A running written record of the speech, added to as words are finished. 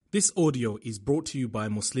This audio is brought to you by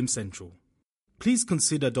Muslim Central. Please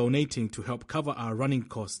consider donating to help cover our running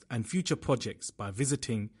costs and future projects by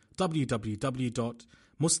visiting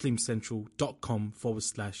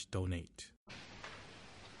www.muslimcentral.com/donate.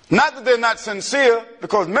 Not that they're not sincere,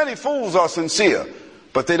 because many fools are sincere,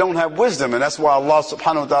 but they don't have wisdom, and that's why Allah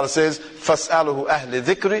subhanahu wa ta'ala says, فَاسْأَلُهُ أَهْلِ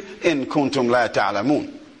ذِكْرِ إِن كُنْتُمْ لَا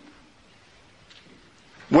تَعْلَمُونَ.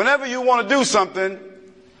 Whenever you want to do something,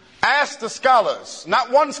 ask the scholars,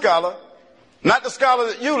 not one scholar, not the scholar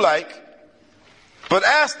that you like, but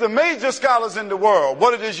ask the major scholars in the world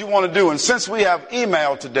what it is you want to do. And since we have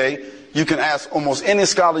email today, you can ask almost any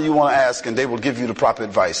scholar you want to ask, and they will give you the proper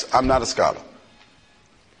advice. I'm not a scholar.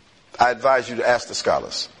 I advise you to ask the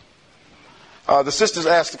scholars. The sisters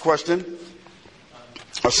asked the question.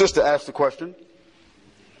 A sister asked the question.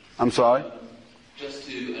 I'm sorry. Just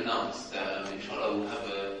to announce that, inshallah, we'll have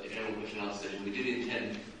a general question and answer session. We did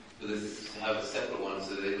intend for this to have a separate one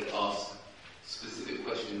so that they could ask specific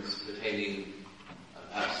questions pertaining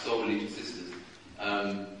perhaps solely to sisters.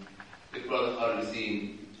 If Brother Khalid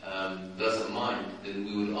Azim doesn't mind, then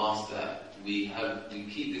we would ask that we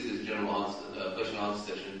keep this as a general question and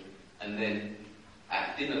answer session, and then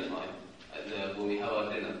at dinner time, when we have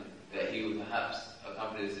our dinner, that he would perhaps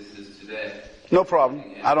accompany the sisters to their... No problem.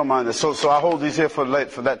 I don't mind this. So I hold these here for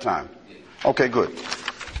that time. Yeah. Okay, good.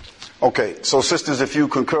 Okay, so sisters, if you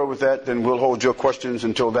concur with that, then we'll hold your questions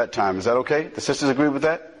until that time. Is that okay? The sisters agree with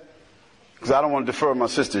that? Because I don't want to defer my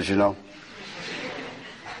sisters, you know.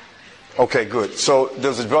 Okay, good. So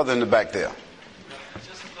there's a brother in the back there.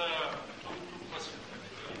 Just two questions.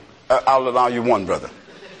 I'll allow you one, brother.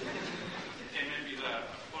 Okay, maybe the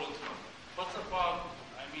first one. What about,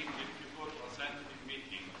 if you go to a scientific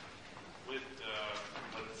meeting with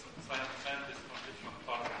scientists from different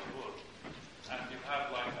parts of the world, and you have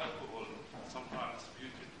like alcohol sometimes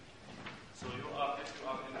muted. So if you are in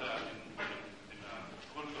a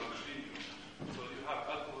cultural venue, so you have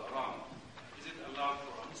alcohol around. Is it allowed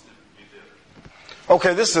for a Muslim to be there?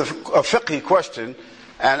 Okay, this is a fiqhi question,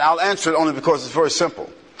 and I'll answer it only because it's very simple.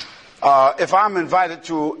 If I'm invited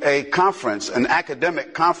to a conference, an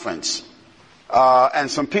academic conference, and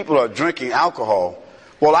some people are drinking alcohol,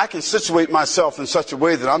 well, I can situate myself in such a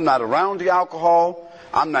way that I'm not around the alcohol,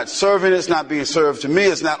 I'm not serving it, it's not being served to me,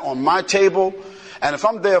 it's not on my table. And if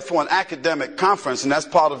I'm there for an academic conference, and that's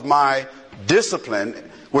part of my discipline,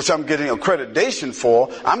 which I'm getting accreditation for,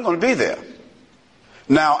 I'm going to be there.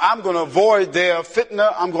 Now, I'm going to avoid their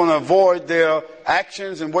fitna, I'm going to avoid their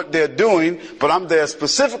actions and what they're doing, but I'm there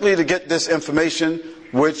specifically to get this information,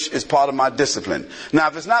 which is part of my discipline. Now,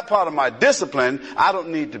 if it's not part of my discipline, I don't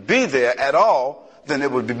need to be there at all, then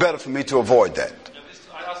it would be better for me to avoid that. Yeah,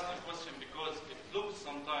 I asked the question because it looks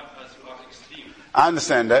sometimes as you are extreme. I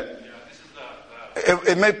understand that. Yeah, this is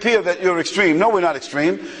It may appear that you're extreme. No, we're not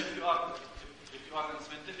extreme. If you are in a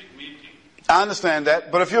scientific meeting. I understand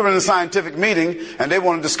that, but if you're in a scientific meeting and they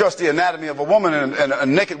want to discuss the anatomy of a woman and a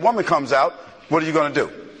naked woman comes out, what are you going to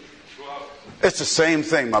do? It's the same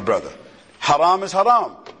thing, my brother. Haram is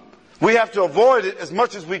haram. We have to avoid it as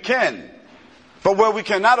much as we can. But where we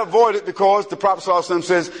cannot avoid it, because the Prophet ﷺ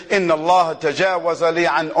says, إِنَّ اللَّهَ تَجَاوَزَ لِي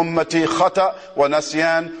عَنْ أُمَّتِي خَطَأ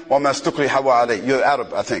وَنَسْيَانْ وَمَا اسْتُكْرِهَ عَلَيْهِ. You're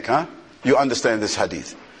Arab, I think, huh? You understand this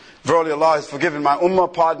hadith. Verily Allah has forgiven my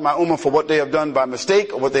ummah, pardoned my ummah for what they have done by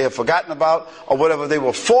mistake, or what they have forgotten about, or whatever they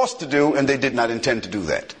were forced to do, and they did not intend to do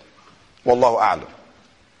that. Wallahu a'lam.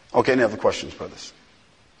 Okay, any other questions, brothers?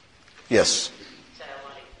 Yes.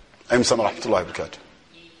 Assalamu alaikum wa rahmatullahi wa barakatuh.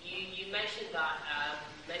 You mentioned that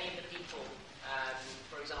many of the people,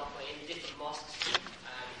 for example, in different mosques,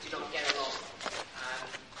 do not get along.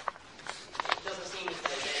 It doesn't seem as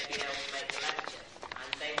though they've been able to make the lecture, and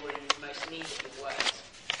they were in most need of the words.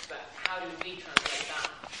 But how do we translate that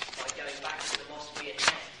by going back to the mosque we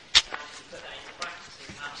attend and actually put that into practice and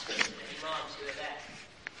perhaps speak to the imams who are there?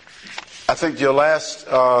 I think your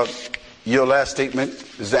last statement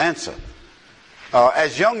is the answer.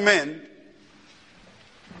 As young men,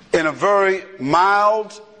 in a very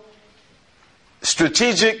mild,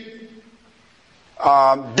 strategic,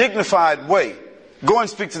 dignified way, go and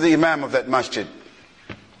speak to the imam of that masjid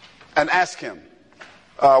and ask him,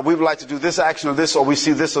 we would like to do this action or this, or we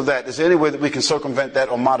see this or that. Is there any way that we can circumvent that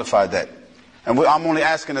or modify that? And I'm only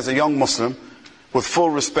asking as a young Muslim, with full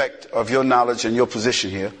respect of your knowledge and your position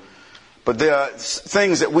here. But there are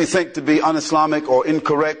things that we think to be un-Islamic or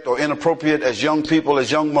incorrect or inappropriate as young people,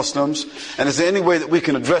 as young Muslims. And is there any way that we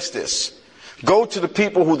can address this? Go to the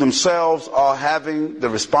people who themselves are having the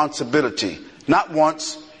responsibility. Not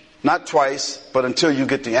once, not twice, but until you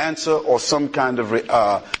get the answer or some kind of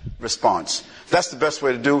response. That's the best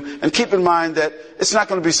way to do. And keep in mind that it's not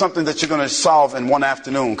going to be something that you're going to solve in one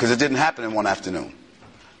afternoon, because it didn't happen in one afternoon.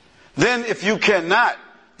 Then if you cannot,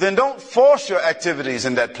 then don't force your activities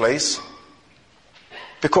in that place,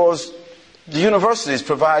 because the universities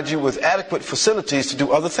provide you with adequate facilities to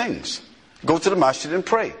do other things. Go to the masjid and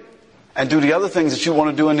pray, and do the other things that you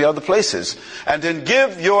want to do in the other places. And then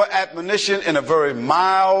give your admonition in a very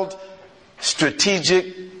mild,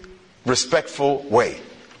 strategic, respectful way.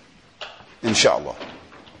 Inshallah.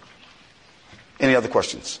 Any other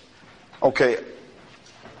questions? Okay.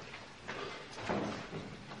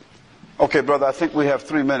 Okay, brother, I think we have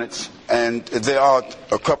 3 minutes, and there are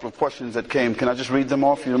a couple of questions that came. Can I just read them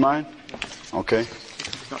off, if you don't mind? Okay.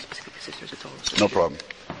 No problem.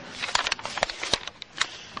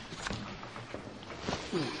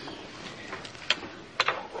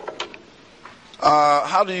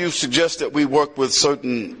 How do you suggest that we work with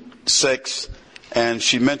certain sects? And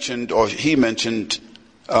she mentioned, or he mentioned,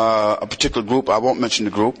 a particular group. I won't mention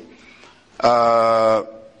the group.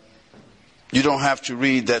 You don't have to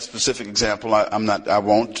read that specific example. I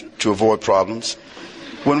won't, to avoid problems.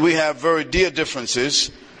 When we have very dear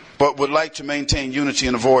differences, but would like to maintain unity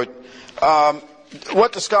and avoid.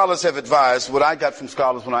 What the scholars have advised, what I got from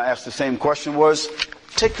scholars when I asked the same question was,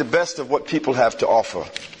 take the best of what people have to offer.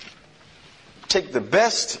 Take the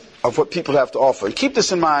best of what people have to offer. And keep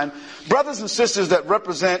this in mind, brothers and sisters that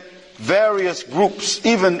represent various groups,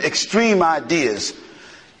 even extreme ideas,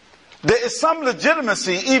 there is some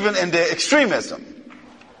legitimacy even in their extremism.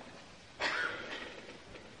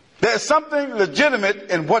 There is something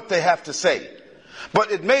legitimate in what they have to say,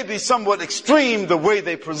 but it may be somewhat extreme the way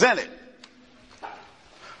they present it.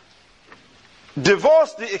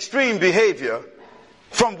 Divorce the extreme behavior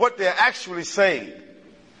from what they're actually saying.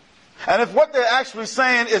 And if what they're actually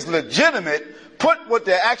saying is legitimate, put what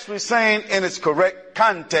they're actually saying in its correct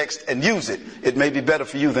context and use it. It may be better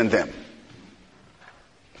for you than them.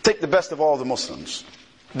 Take the best of all the Muslims.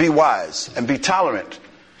 Be wise and be tolerant.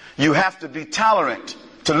 You have to be tolerant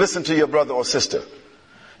to listen to your brother or sister.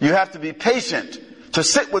 You have to be patient to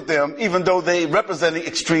sit with them even though they representing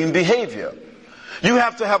extreme behavior. You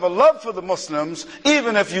have to have a love for the Muslims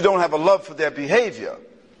even if you don't have a love for their behavior.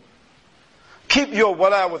 Keep your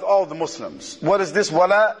wala with all the Muslims. What is this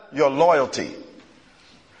wala? Your loyalty.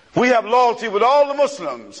 We have loyalty with all the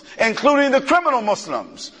Muslims, including the criminal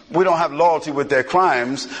Muslims. We don't have loyalty with their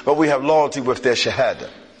crimes, but we have loyalty with their shahada.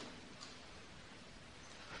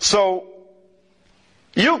 So,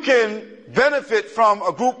 you can benefit from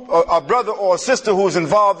a group, a brother or a sister who is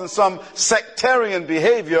involved in some sectarian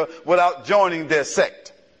behavior without joining their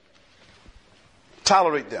sect.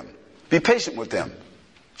 Tolerate them. Be patient with them.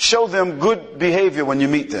 Show them good behavior when you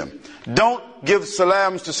meet them. Don't give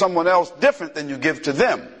salams to someone else different than you give to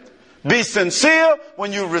them. Be sincere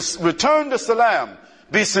when you return the salam.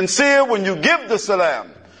 Be sincere when you give the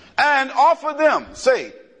salam. And offer them.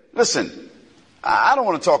 Say, listen, I don't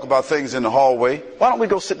want to talk about things in the hallway. Why don't we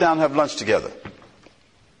go sit down and have lunch together?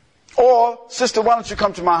 Or, sister, why don't you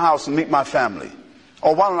come to my house and meet my family?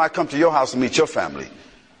 Or why don't I come to your house and meet your family?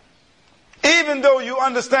 Even though you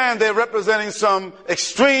understand they're representing some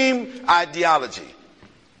extreme ideology.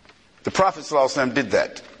 The Prophet ﷺ did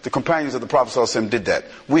that. The companions of the Prophet ﷺ did that.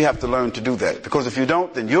 We have to learn to do that. Because if you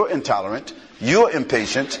don't, then you're intolerant, you're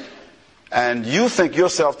impatient, and you think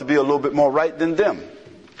yourself to be a little bit more right than them.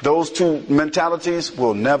 Those two mentalities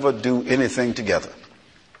will never do anything together.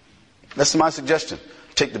 That's my suggestion.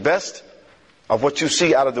 Take the best of what you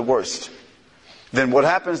see out of the worst. Then what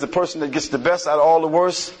happens, the person that gets the best out of all the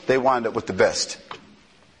worst, they wind up with the best.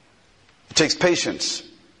 It takes patience,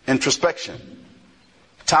 introspection,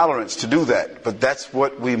 tolerance to do that. But that's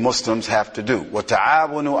what we Muslims have to do.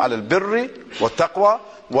 وَتَعَاوَنُوا عَلَى الْبِرِّ وَالتَّقْوَى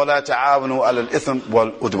وَلَا تَعَاوَنُوا عَلَى الْإِثْمِ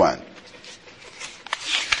وَالْعُدْوَانِ.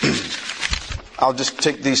 I'll just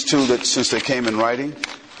take these two that, since they came in writing.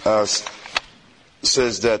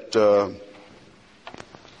 Says that...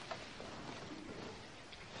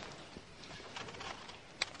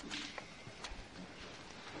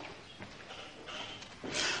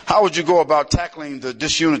 how would you go about tackling the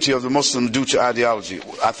disunity of the Muslims due to ideology?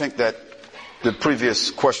 I think that the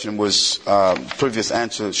previous question was, previous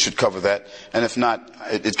answer should cover that. And if not,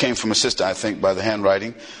 it came from a sister, I think, by the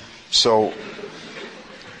handwriting. So,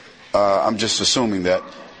 I'm just assuming that.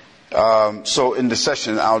 So in the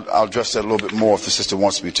session, I'll address that a little bit more if the sister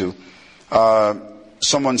wants me to.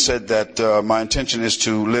 Someone said that my intention is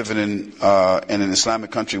to live in an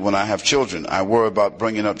Islamic country when I have children. I worry about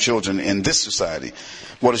bringing up children in this society.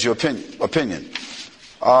 What is your opinion?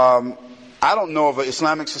 I don't know of an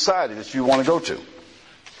Islamic society that you want to go to.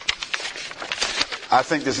 I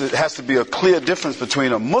think there has to be a clear difference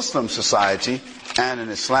between a Muslim society and an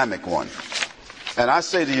Islamic one. And I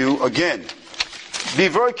say to you again, be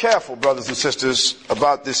very careful, brothers and sisters,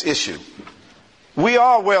 about this issue. We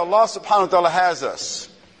are where Allah subhanahu wa ta'ala has us.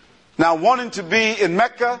 Now, wanting to be in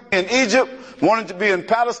Mecca, in Egypt, wanting to be in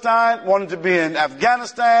Palestine, wanting to be in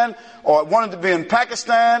Afghanistan, or wanting to be in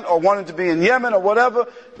Pakistan, or wanting to be in Yemen, or whatever,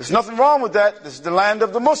 there's nothing wrong with that. This is the land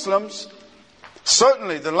of the Muslims.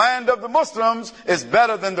 Certainly, the land of the Muslims is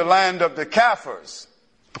better than the land of the Kafirs,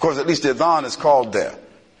 because at least the adhan is called there.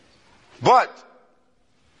 But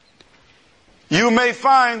you may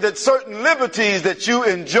find that certain liberties that you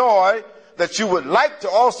enjoy, that you would like to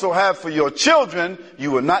also have for your children, you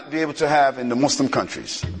will not be able to have in the Muslim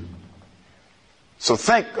countries. So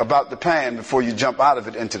think about the pan before you jump out of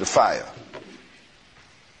it into the fire.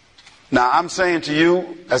 Now, I'm saying to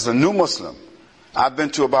you, as a new Muslim, I've been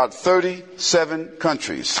to about 37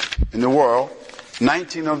 countries in the world,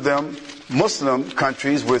 19 of them Muslim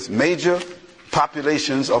countries with major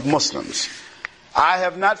populations of Muslims. I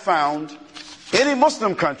have not found any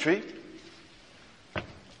Muslim country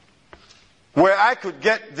where I could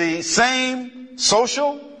get the same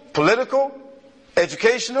social, political,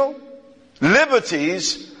 educational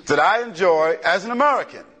liberties that I enjoy as an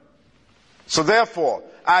American. So therefore,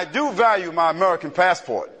 I do value my American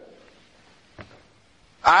passport.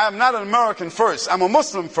 I am not an American first. I'm a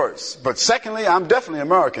Muslim first. But secondly, I'm definitely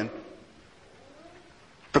American.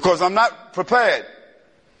 Because I'm not prepared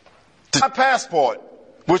to take my passport,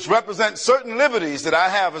 which represents certain liberties that I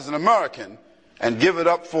have as an American, and give it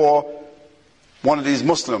up for one of these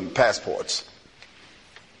Muslim passports.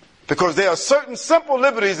 Because there are certain simple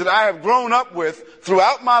liberties that I have grown up with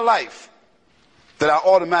throughout my life that I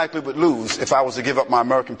automatically would lose if I was to give up my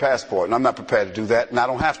American passport. And I'm not prepared to do that, and I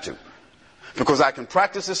don't have to. Because I can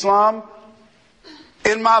practice Islam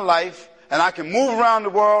in my life, and I can move around the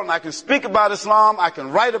world, and I can speak about Islam, I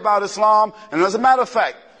can write about Islam. And as a matter of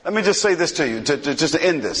fact, let me just say this to you, just to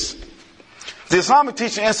end this. The Islamic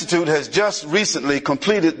Teaching Institute has just recently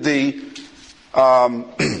completed the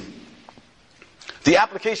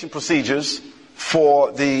application procedures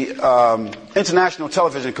for the International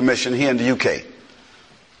Television Commission here in the UK.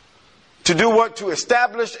 To do what? To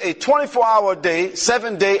establish a 24-hour a day,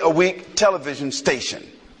 7-day-a-week television station.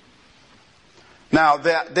 Now,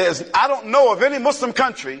 I don't know of any Muslim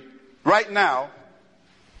country right now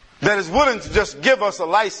that is willing to just give us a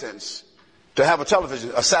license to have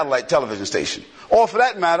a satellite television station. Or for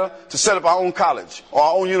that matter, to set up our own college, or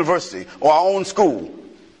our own university, or our own school.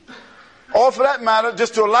 Or for that matter,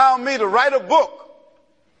 just to allow me to write a book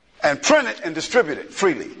and print it and distribute it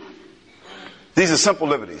freely. These are simple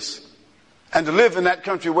liberties. And to live in that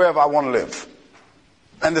country wherever I want to live.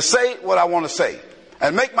 And to say what I want to say.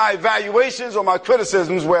 And make my evaluations or my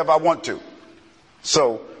criticisms wherever I want to.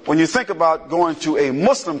 So, when you think about going to a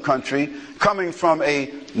Muslim country, coming from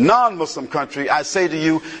a non-Muslim country, I say to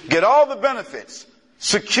you, get all the benefits.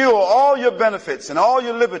 Secure all your benefits and all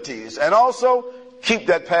your liberties. And also, keep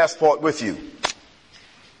that passport with you.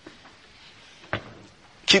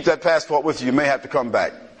 Keep that passport with you. You may have to come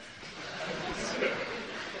back.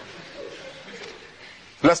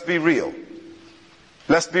 Let's be real.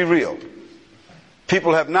 Let's be real.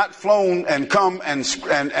 People have not flown and come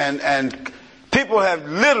and people have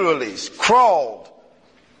literally crawled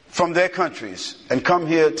from their countries and come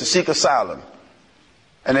here to seek asylum.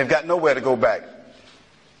 And they've got nowhere to go back.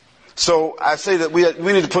 So I say that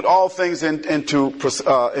we need to put all things into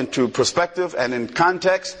perspective and in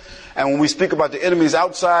context. And when we speak about the enemies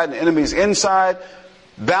outside and the enemies inside,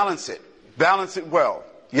 balance it. Balance it well.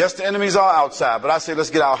 Yes, the enemies are outside, but I say let's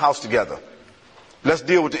get our house together. Let's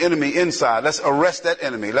deal with the enemy inside. Let's arrest that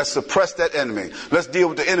enemy. Let's suppress that enemy. Let's deal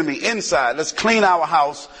with the enemy inside. Let's clean our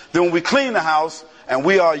house. Then when we clean the house and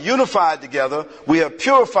we are unified together, we have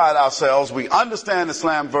purified ourselves, we understand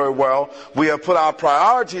Islam very well, we have put our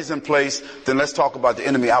priorities in place, then let's talk about the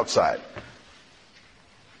enemy outside.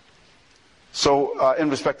 So, in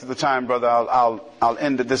respect to the time, brother, I'll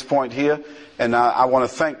end at this point here. And I want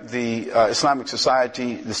to thank the Islamic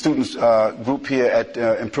Society, the students group here at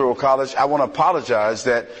Imperial College. I want to apologize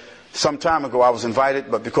that some time ago I was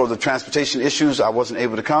invited, but because of transportation issues, I wasn't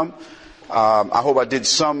able to come. I hope I did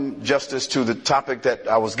some justice to the topic that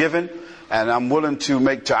I was given. And I'm willing to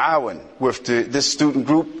make ta'awun with this student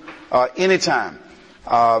group anytime.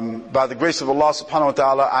 By the grace of Allah subhanahu wa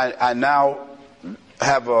ta'ala, I now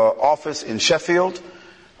have an office in Sheffield.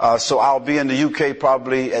 So I'll be in the UK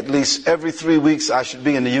probably at least every 3 weeks. I should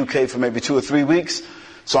be in the UK for maybe 2 or 3 weeks.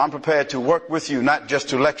 So I'm prepared to work with you, not just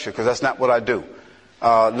to lecture, because that's not what I do.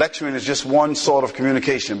 Lecturing is just one sort of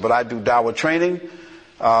communication, but I do dawah training.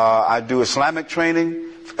 I do Islamic training,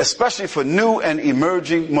 especially for new and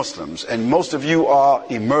emerging Muslims. And most of you are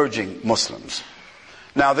emerging Muslims.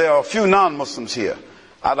 Now, there are a few non-Muslims here.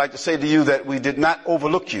 I'd like to say to you that we did not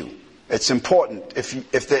overlook you. It's important.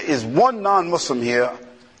 If there is one non-Muslim here,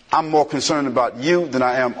 I'm more concerned about you than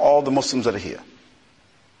I am all the Muslims that are here.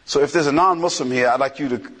 So if there's a non-Muslim here, I'd like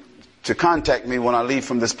you to contact me when I leave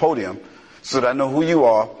from this podium so that I know who you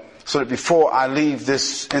are, so that before I leave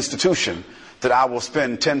this institution, that I will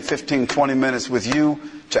spend 10, 15, 20 minutes with you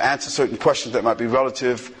to answer certain questions that might be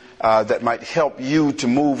relative, that might help you to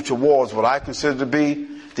move towards what I consider to be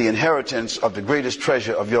the inheritance of the greatest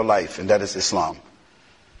treasure of your life, and that is Islam.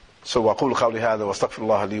 So وأقول قولي هذا واستغفر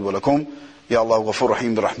الله لي ولكم يا الله غفور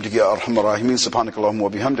رحيم برحمتك يا أرحم الراحمين سبحانك اللهم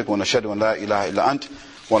وبحمدك ونشهد أن لا إله إلا أنت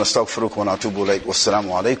ونستغفرك ونتوب إليك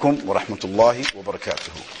والسلام عليكم ورحمة الله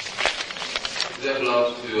وبركاته. Just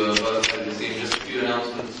a few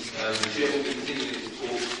announcements. The Sheikh will be continuing his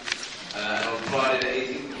talk on Friday the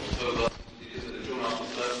 18th of October. He did it at the Jum'ah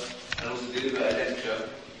First and also deliver a lecture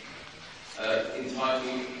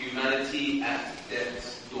entitled Humanity at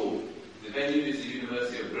Death's Door. The venue is the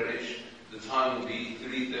University of Greenwich. The time will be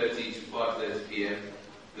 3:30 to 5:30 p.m.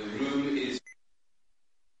 The room is